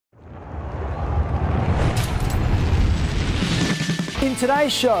In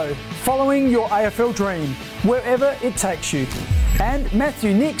today's show, following your AFL dream, wherever it takes you. And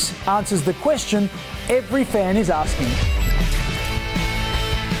Matthew Nix answers the question every fan is asking.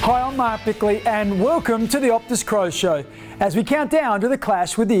 Hi, I'm Mark Bickley and welcome to the Optus Crows Show as we count down to the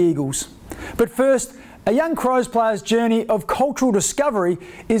clash with the Eagles. But first, a young Crows player's journey of cultural discovery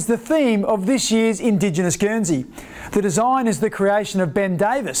is the theme of this year's Indigenous Guernsey. The design is the creation of Ben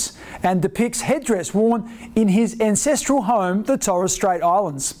Davis and depicts headdress worn in his ancestral home, the Torres Strait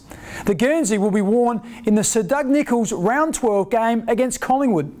Islands. The Guernsey will be worn in the Sir Doug Nicholls Round 12 game against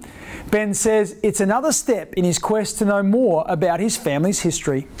Collingwood. Ben says it's another step in his quest to know more about his family's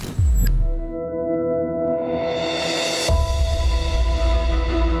history.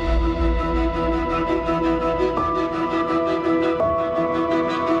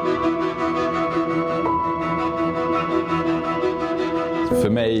 For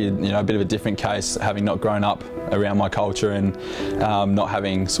me, a bit of a different case, having not grown up around my culture and not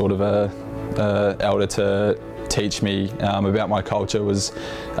having sort of a elder to teach me about my culture was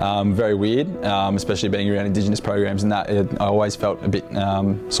very weird, especially being around Indigenous programs and that. I always felt a bit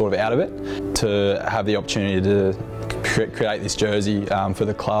sort of out of it. To have the opportunity to create this jersey for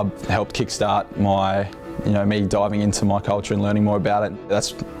the club helped kickstart my me diving into my culture and learning more about it.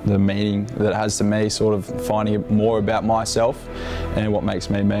 That's the meaning that it has to me, sort of finding more about myself and what makes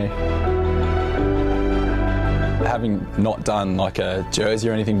me me. Having not done like a jersey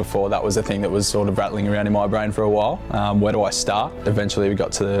or anything before, that was the thing that was sort of rattling around in my brain for a while. Where do I start? Eventually we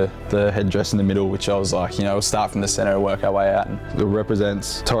got to the headdress in the middle, which I was like, we'll start from the centre and work our way out. It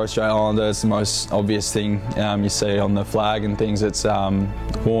represents Torres Strait Islander. It's the most obvious thing you see on the flag and things. It's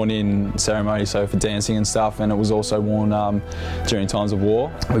worn in ceremony, so for dancing and stuff, and it was also worn during times of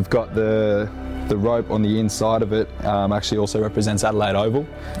war. We've got the rope on the inside of it actually also represents Adelaide Oval,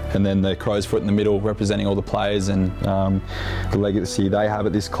 and then the crow's foot in the middle representing all the players and the legacy they have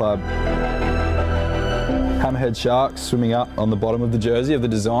at this club. Hammerhead sharks swimming up on the bottom of the jersey of the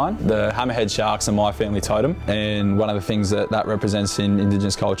design. The hammerhead sharks are my family totem, and one of the things that represents in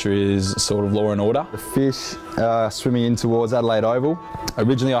Indigenous culture is sort of law and order. The fish swimming in towards Adelaide Oval.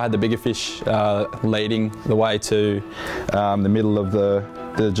 Originally I had the bigger fish leading the way to the middle of the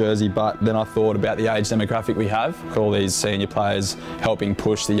jersey, but then I thought about the age demographic we have, all these senior players helping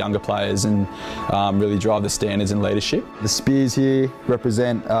push the younger players and really drive the standards and leadership. The spears here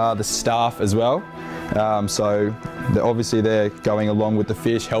represent the staff as well, so obviously they're going along with the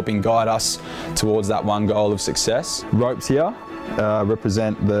fish, helping guide us towards that one goal of success. Ropes here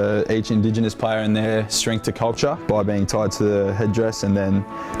represent each Indigenous player and their strength to culture by being tied to the headdress, and then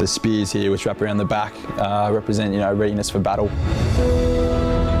the spears here, which wrap around the back, represent readiness for battle.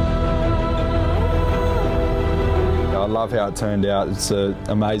 I love how it turned out. It's an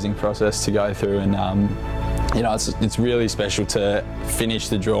amazing process to go through, and it's really special to finish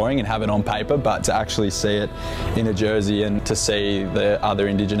the drawing and have it on paper, but to actually see it in a jersey and to see the other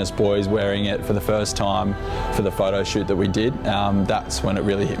Indigenous boys wearing it for the first time for the photo shoot that we did, that's when it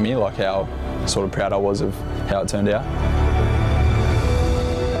really hit me, like how sort of proud I was of how it turned out.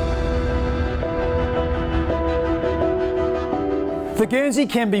 The Guernsey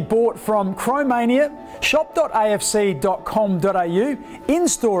can be bought from Crowmania, shop.afc.com.au,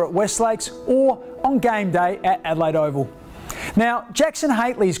 in-store at Westlakes or on game day at Adelaide Oval. Now, Jackson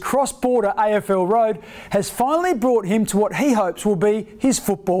Hately's cross-border AFL road has finally brought him to what he hopes will be his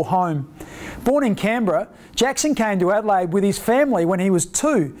football home. Born in Canberra, Jackson came to Adelaide with his family when he was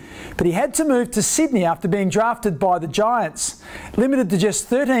 2, but he had to move to Sydney after being drafted by the Giants. Limited to just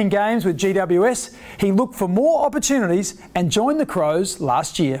 13 games with GWS, he looked for more opportunities and joined the Crows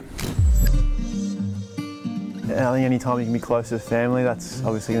last year. I think any time you can be close to the family, that's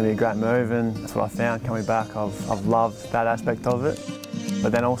obviously going to be a great move, and that's what I found coming back. I've loved that aspect of it.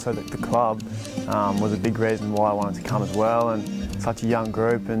 But then also the club was a big reason why I wanted to come as well, and such a young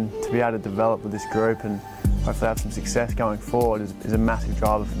group, and to be able to develop with this group and hopefully have some success going forward is a massive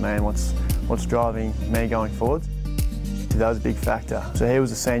driver for me, and what's driving me going forward. That was a big factor. So he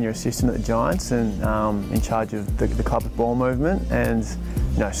was a senior assistant at the Giants and in charge of the club's ball movement, and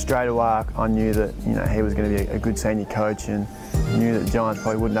straight away I knew that he was going to be a good senior coach, and knew that the Giants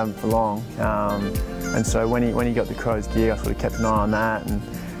probably wouldn't have him for long. And so when he got the Crows gig, I sort of kept an eye on that, and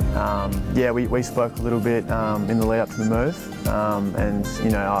yeah, we spoke a little bit in the lead up to the move, and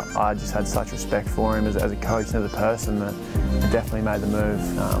I just had such respect for him as a coach and as a person that it definitely made the move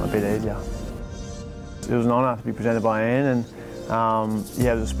a bit easier. It was an honour to be presented by Ian, and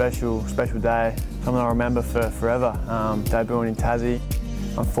yeah, it was a special day, something I remember for forever. Debuting in Tassie.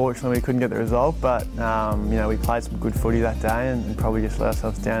 Unfortunately, we couldn't get the result, but we played some good footy that day and probably just let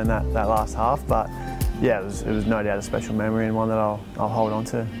ourselves down in that last half. But yeah, it was no doubt a special memory and one that I'll hold on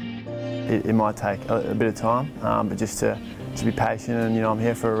to. It might take a bit of time, but just to be patient, and I'm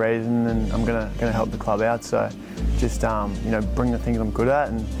here for a reason, and I'm gonna help the club out. So just bring the things I'm good at,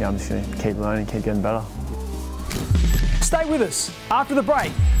 and I'm just gonna keep learning, keep getting better. Stay with us. After the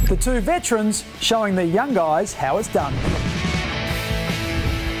break, the two veterans showing the young guys how it's done.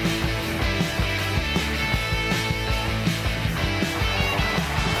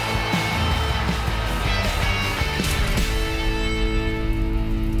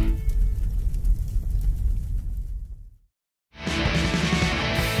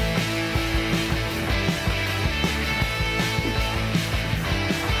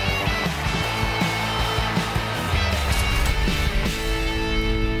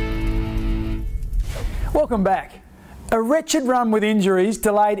 Welcome back. A wretched run with injuries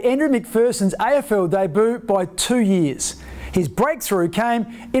delayed Andrew McPherson's AFL debut by 2 years. His breakthrough came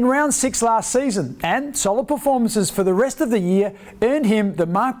in round 6 last season, and solid performances for the rest of the year earned him the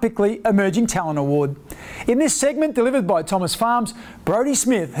Mark Bickley Emerging Talent Award. In this segment delivered by Thomas Farms, Brodie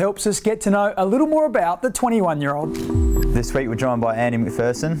Smith helps us get to know a little more about the 21-year-old. This week we're joined by Andy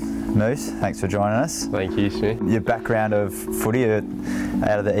McPherson. Moose, thanks for joining us. Thank you, Smith. Your background of footy, you're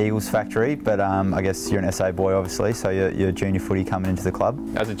out of the Eagles factory, but I guess you're an SA boy obviously, so you're junior footy coming into the club.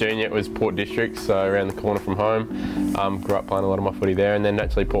 As a junior it was Port District, so around the corner from home. Grew up playing a lot of my footy there, and then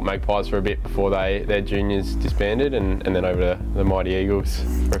actually Port Magpies for a bit before their juniors disbanded, and then over to the Mighty Eagles.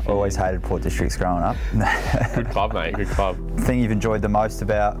 Always hated Port Districts growing up. Good club, mate, good club. The thing you've enjoyed the most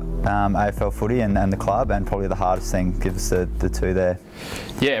about AFL footy and the club, and probably the hardest thing, give us the two there.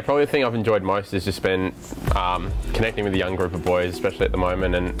 Yeah, probably the thing I've enjoyed most has just been connecting with a young group of boys, especially at the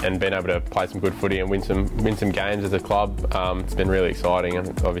moment, and being able to play some good footy and win some games as a club. It's been really exciting, and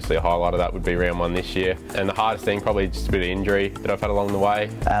obviously a highlight of that would be round 1 this year. And the hardest thing, probably just a bit of injury that I've had along the way.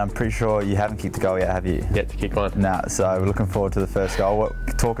 And I'm pretty sure you haven't kicked a goal yet, have you? Yet to kick one. No, so we're looking forward to the first goal.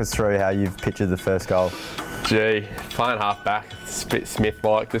 Talk us through how you've pictured the first goal. Gee, playing half back, spit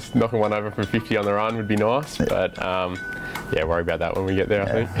Smith-like, just knocking one over from 50 on the run would be nice, but yeah, worry about that when we get there, I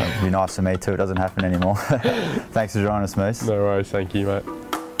think. It'd be nice for me too, it doesn't happen anymore. Thanks for joining us, Moose. No worries, thank you, mate.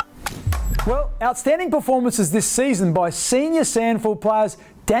 Well, outstanding performances this season by senior SANFL players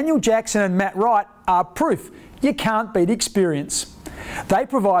Daniel Jackson and Matt Wright are proof you can't beat experience. They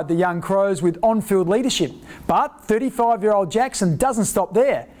provide the young Crows with on-field leadership, but 35-year-old Jackson doesn't stop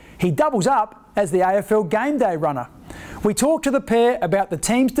there. He doubles up as the AFL Game Day runner. We talk to the pair about the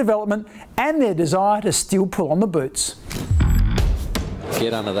team's development and their desire to still pull on the boots.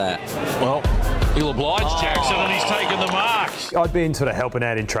 Get under that. Well, he'll oblige Jackson, and he's taken the mark. I'd been sort of helping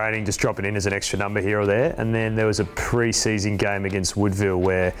out in training, just dropping in as an extra number here or there, and then there was a pre-season game against Woodville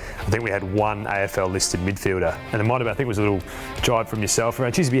where I think we had one AFL listed midfielder, and there might have been, I think it was a little jibe from yourself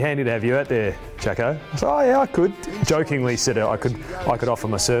around, geez, it'd be handy to have you out there, Jacko. I said, oh yeah, I could. Jokingly said I could offer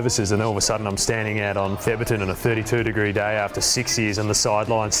my services, and then all of a sudden I'm standing out on Theberton on a 32-degree day after 6 years on the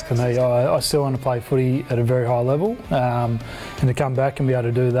sidelines. For me, I still want to play footy at a very high level, and to come back and be able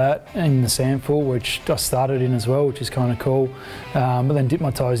to do that in the SANFL, which I started in as well, which is kind of cool, but then dip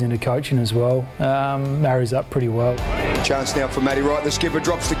my toes into coaching as well, marries up pretty well. Chance now for Matty Wright, the skipper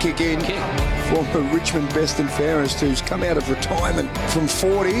drops the kick in. Former Richmond best and fairest, who's come out of retirement from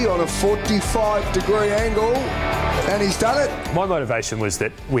 40 on a 45-degree angle, and he's done it. My motivation was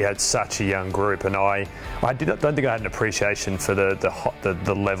that we had such a young group, and I don't think I had an appreciation for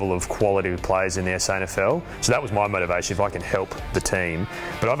the level of quality of players in the SANFL. So that was my motivation, if I can help the team.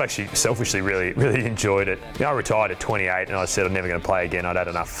 But I've actually selfishly really enjoyed it. You know, I retired at 28 and I said I'm never going to play again. I'd had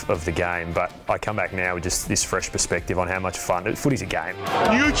enough of the game. But I come back now with just this fresh perspective on how much fun. Footy's a game.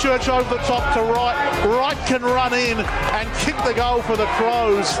 Newchurch over the top to Wright. Wright can run in and kick the goal for the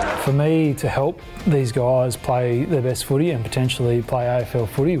Crows. For me to help these guys play their best footy and potentially play AFL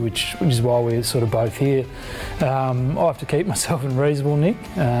footy, which is why we're sort of both here, I have to keep myself in reasonable nick.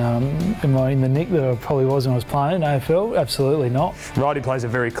 Am I in the nick that I probably was when I was playing in AFL? Absolutely not. Righty plays a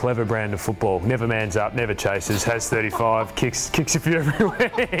very clever brand of football. Never mans up, never chases, has 35, kicks a few every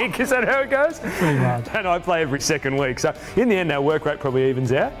week. Is that how it goes? Pretty much. And I play every second week. So in the end, our work rate probably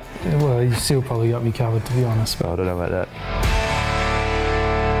evens out. Well, you still probably got me covered, to be honest. I don't know about that.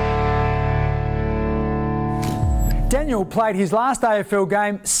 Daniel played his last AFL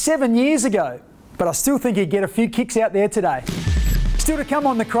game 7 years ago, but I still think he'd get a few kicks out there today. Still to come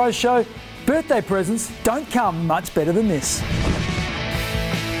on the Crows Show, birthday presents don't come much better than this.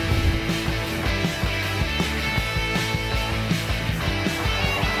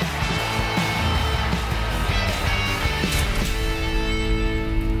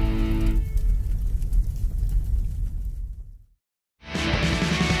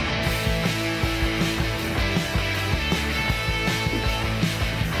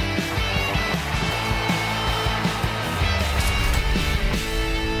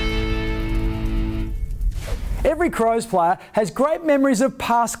 Every Crows player has great memories of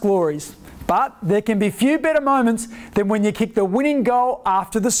past glories, but there can be few better moments than when you kick the winning goal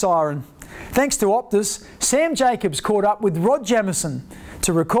after the siren. Thanks to Optus, Sam Jacobs caught up with Rod Jamison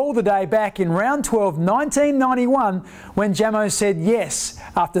to recall the day back in round 12, 1991, when Jamo said yes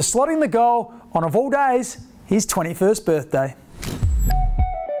after slotting the goal on, of all days, his 21st birthday.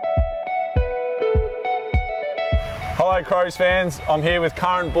 Hello Crows fans, I'm here with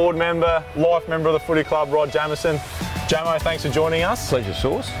current board member, life member of the footy club, Rod Jamison. Jamo, thanks for joining us. Pleasure,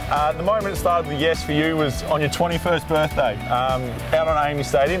 Sauce. The moment it started with yes for you was on your 21st birthday, out on Amy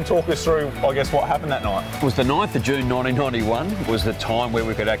Stadium. Talk us through, I guess, what happened that night. It was the 9th of June 1991, was the time where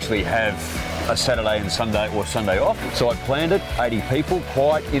we could actually have a Saturday and Sunday or Sunday off. So I planned it, 80 people,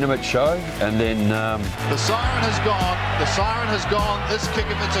 quite intimate show, and then... The siren has gone, the siren has gone. This kick,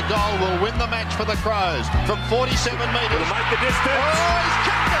 if it's a goal, will win the match for the Crows. From 47 metres. Will make the distance. Oh, he's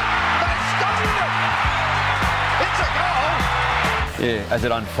kicked it! They've stolen it! It's a goal! Yeah, as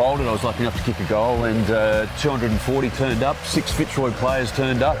it unfolded, I was lucky enough to kick a goal, and 240 turned up, 6 Fitzroy players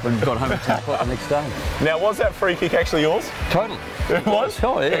turned up, and got home at 10 o'clock the next day. Now, was that free kick actually yours? Totally. It was?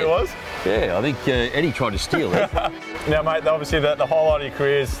 Oh, yeah. It was? Yeah, I think Eddie tried to steal it. Now, mate, obviously the highlight of your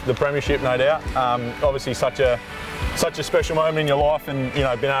career is the premiership, no doubt. Obviously such a special moment in your life, and being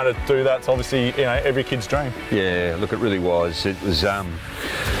able to do that's obviously every kid's dream. Yeah, look, it really was. It was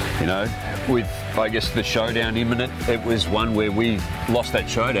with I guess the showdown imminent, it was one where we lost that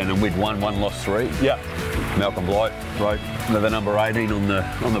showdown and we'd won 1, lost 3. Yeah. Malcolm Blight wrote the number 18 on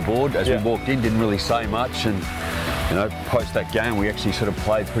the board as we walked in, didn't really say much, and post that game we actually sort of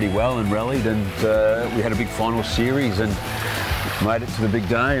played pretty well and rallied, and we had a big final series and made it to the big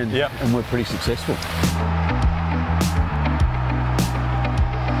day, and we're pretty successful.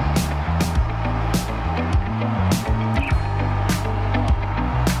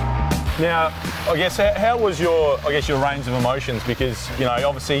 Now, I guess, how was your range of emotions? Because,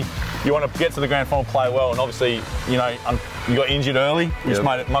 obviously you want to get to the grand final, play well, and obviously, you got injured early, which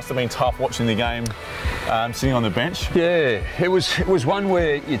must have been tough watching the game, sitting on the bench. Yeah, it was one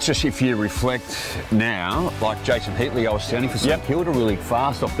where it's just, if you reflect now, like Jason Heatley, I was standing for St Kilda really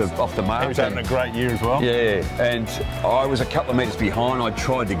fast off the mark. He was having a great year as well. Yeah, and I was a couple of metres behind. I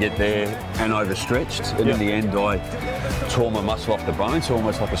tried to get there and overstretched, and in the end I tore my muscle off the bone, so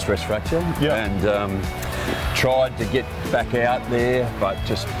almost like a stress fracture, and tried to get back out there, but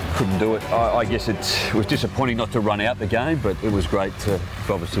just couldn't do it. I guess it was disappointing not to run out the game, but it was great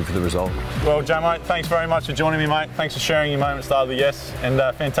obviously for the result. Well, Jamo, thanks very much for joining me, mate. Thanks for sharing your moment at the start of the yes, and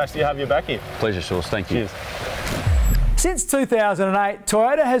fantastic to have you back here. Pleasure, Sauce. Thank you. Cheers. Since 2008,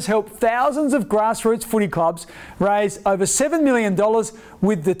 Toyota has helped thousands of grassroots footy clubs raise over $7 million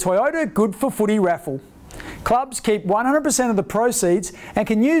with the Toyota Good for Footy raffle. Clubs keep 100% of the proceeds and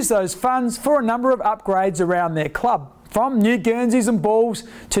can use those funds for a number of upgrades around their club, from new Guernseys and balls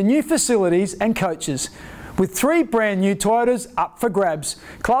to new facilities and coaches. With 3 brand new Toyotas up for grabs,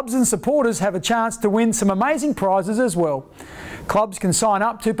 clubs and supporters have a chance to win some amazing prizes as well. Clubs can sign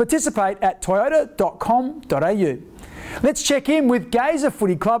up to participate at toyota.com.au. Let's check in with Gazer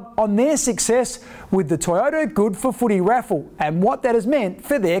Footy Club on their success with the Toyota Good for Footy raffle and what that has meant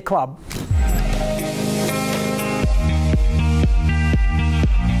for their club.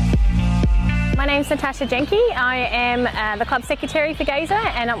 My name's Natasha Jenke. I am the club secretary for Gazer,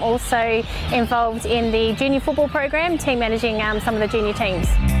 and I'm also involved in the junior football program, team managing some of the junior teams.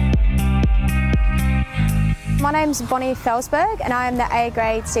 My name's Bonnie Felsberg and I am the A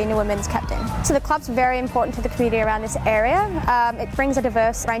grade senior women's captain. So the club's very important to the community around this area. It brings a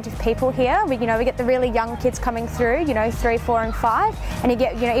diverse range of people here. We get the really young kids coming through, 3, 4 and 5, and you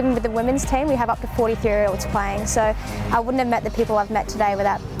get, even with the women's team, we have up to 43-year-olds playing. So I wouldn't have met the people I've met today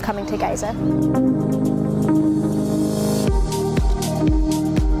without coming to Gazer.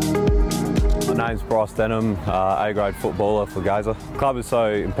 My name's Bryce Denham, A-grade footballer for Gazer. The club is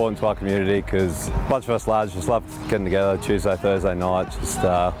so important to our community because a bunch of us lads just love getting together Tuesday, Thursday night.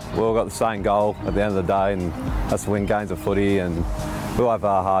 We all got the same goal at the end of the day, and that's to win games of footy, and we all have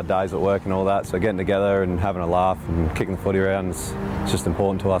hard days at work and all that, so getting together and having a laugh and kicking the footy around is just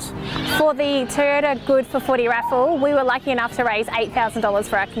important to us. For the Toyota Good for Footy raffle, we were lucky enough to raise $8,000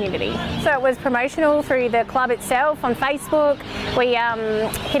 for our community. So it was promotional through the club itself on Facebook. We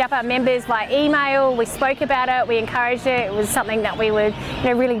hit up our members via email, we spoke about it, we encouraged it. It was something that we were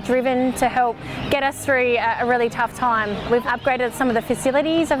really driven to help get us through a really tough time. We've upgraded some of the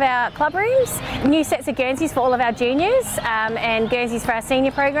facilities of our club rooms, new sets of Guernseys for all of our juniors, and Guernseys for our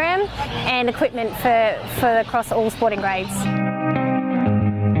senior program, and equipment for across all sporting grades.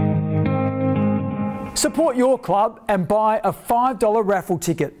 Support your club and buy a $5 raffle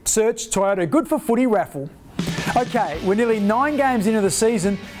ticket. Search Toyota Good for Footy raffle. Okay, we're nearly 9 games into the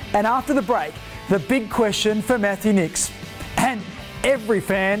season, and after the break, the big question for Matthew Nicks. And every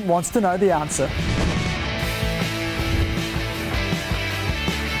fan wants to know the answer.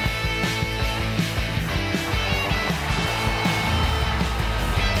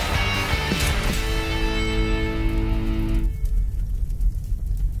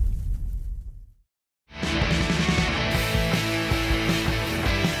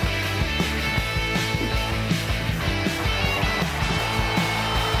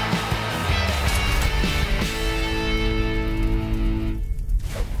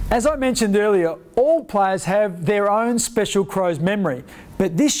 As I mentioned earlier, all players have their own special Crows memory.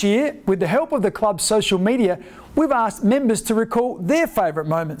 But this year, with the help of the club's social media, we've asked members to recall their favourite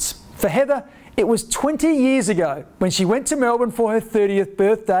moments. For Heather, it was 20 years ago when she went to Melbourne for her 30th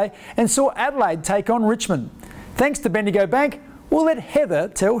birthday and saw Adelaide take on Richmond. Thanks to Bendigo Bank, we'll let Heather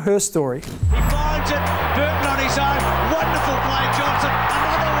tell her story. He finds it, Burton on his own, wonderful play, Johnson,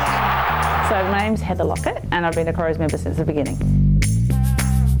 another one. So my name's Heather Lockett and I've been a Crows member since the beginning.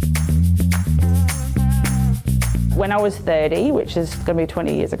 When I was 30, which is going to be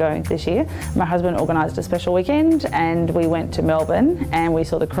 20 years ago this year, my husband organised a special weekend and we went to Melbourne and we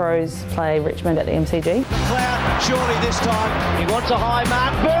saw the Crows play Richmond at the MCG. McLeod, surely this time, he wants a high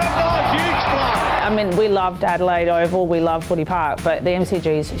mark. Burton, huge play. I mean, we loved Adelaide Oval, we love Footy Park, but the MCG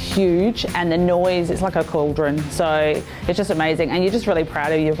is huge and the noise, it's like a cauldron. So it's just amazing and you're just really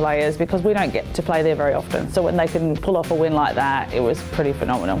proud of your players because we don't get to play there very often. So when they can pull off a win like that, it was pretty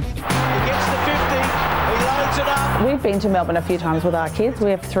phenomenal. He gets the 50. It up. We've been to Melbourne a few times with our kids.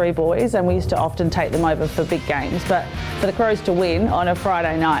 We have 3 boys and we used to often take them over for big games, but for the Crows to win on a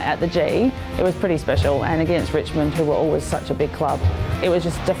Friday night at the G, it was pretty special, and against Richmond, who were always such a big club. It was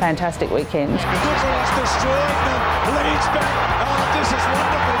just a fantastic weekend.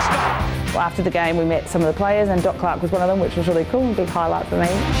 Well, after the game we met some of the players and Doc Clark was one of them, which was really cool, a big highlight for me.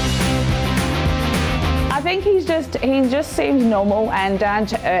 I think he just seems normal and down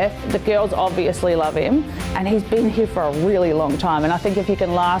to earth. The girls obviously love him and he's been here for a really long time, and I think if you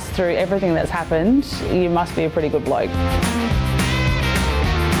can last through everything that's happened, you must be a pretty good bloke.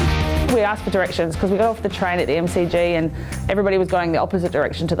 We asked for directions because we got off the train at the MCG and everybody was going the opposite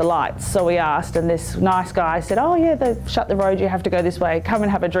direction to the lights. So we asked and this nice guy said, oh yeah, they've shut the road, you have to go this way, come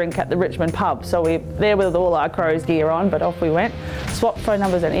and have a drink at the Richmond pub. So we there with all our Crows gear on, but off we went, swapped phone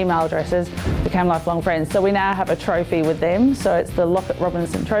numbers and email addresses, became lifelong friends. So we now have a trophy with them, so it's the Lockett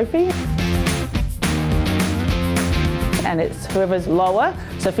Robinson Trophy. And it's whoever's lower.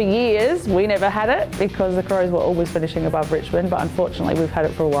 So for years, we never had it because the Crows were always finishing above Richmond, but unfortunately we've had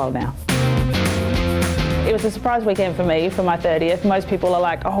it for a while now. It was a surprise weekend for me for my 30th. Most people are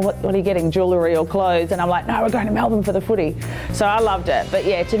like, oh, what are you getting, jewellery or clothes? And I'm like, no, we're going to Melbourne for the footy. So I loved it. But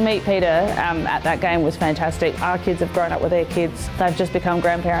yeah, to meet Peter at that game was fantastic. Our kids have grown up with their kids. They've just become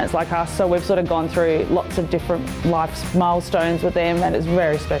grandparents like us. So we've sort of gone through lots of different life milestones with them, and it's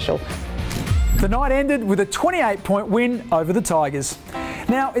very special. The night ended with a 28-point win over the Tigers.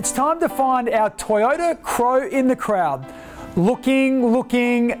 Now it's time to find our Toyota Crow in the crowd. Looking,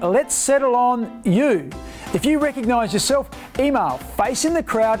 let's settle on you. If you recognise yourself, email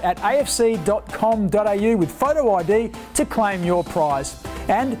faceinthecrowd@afc.com.au with photo ID to claim your prize.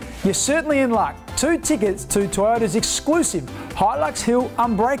 And you're certainly in luck. 2 tickets to Toyota's exclusive Hilux Hill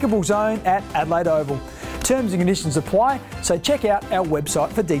Unbreakable Zone at Adelaide Oval. Terms and conditions apply, so check out our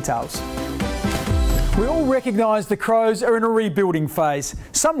website for details. We all recognise the Crows are in a rebuilding phase.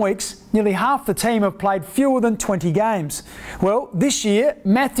 Some weeks, nearly half the team have played fewer than 20 games. Well, this year,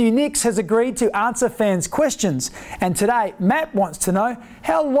 Matthew Nicks has agreed to answer fans' questions. And today, Matt wants to know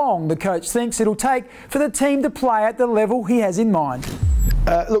how long the coach thinks it'll take for the team to play at the level he has in mind.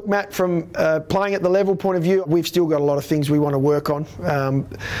 Look, Matt, from playing at the level point of view, we've still got a lot of things we want to work on.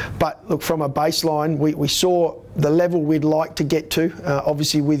 But look, from a baseline, we saw the level we'd like to get to,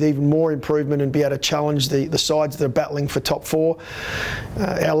 obviously with even more improvement and be able to challenge the sides that are battling for top 4.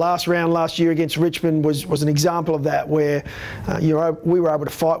 Our last round last year against Richmond was an example of that, where we were able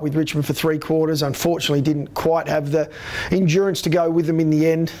to fight with Richmond for 3 quarters. Unfortunately, didn't quite have the endurance to go with them in the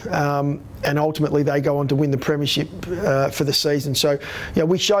end. And ultimately they go on to win the premiership for the season. So,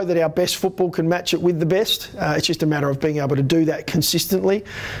 we show that our best football can match it with the best. It's just a matter of being able to do that consistently.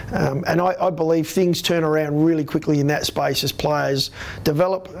 And I believe things turn around really quickly in that space as players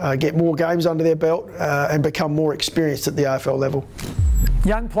develop, get more games under their belt and become more experienced at the AFL level.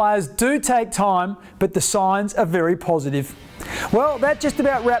 Young players do take time, but the signs are very positive. Well, that just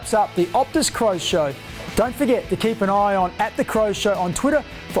about wraps up the Optus Crows Show. Don't forget to keep an eye on @the-Crows Show on Twitter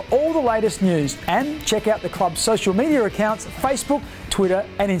for all the latest news, and check out the club's social media accounts, Facebook, Twitter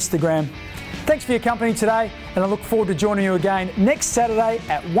and Instagram. Thanks for your company today, and I look forward to joining you again next Saturday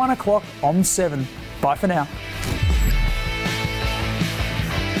at 1 o'clock on 7. Bye for now.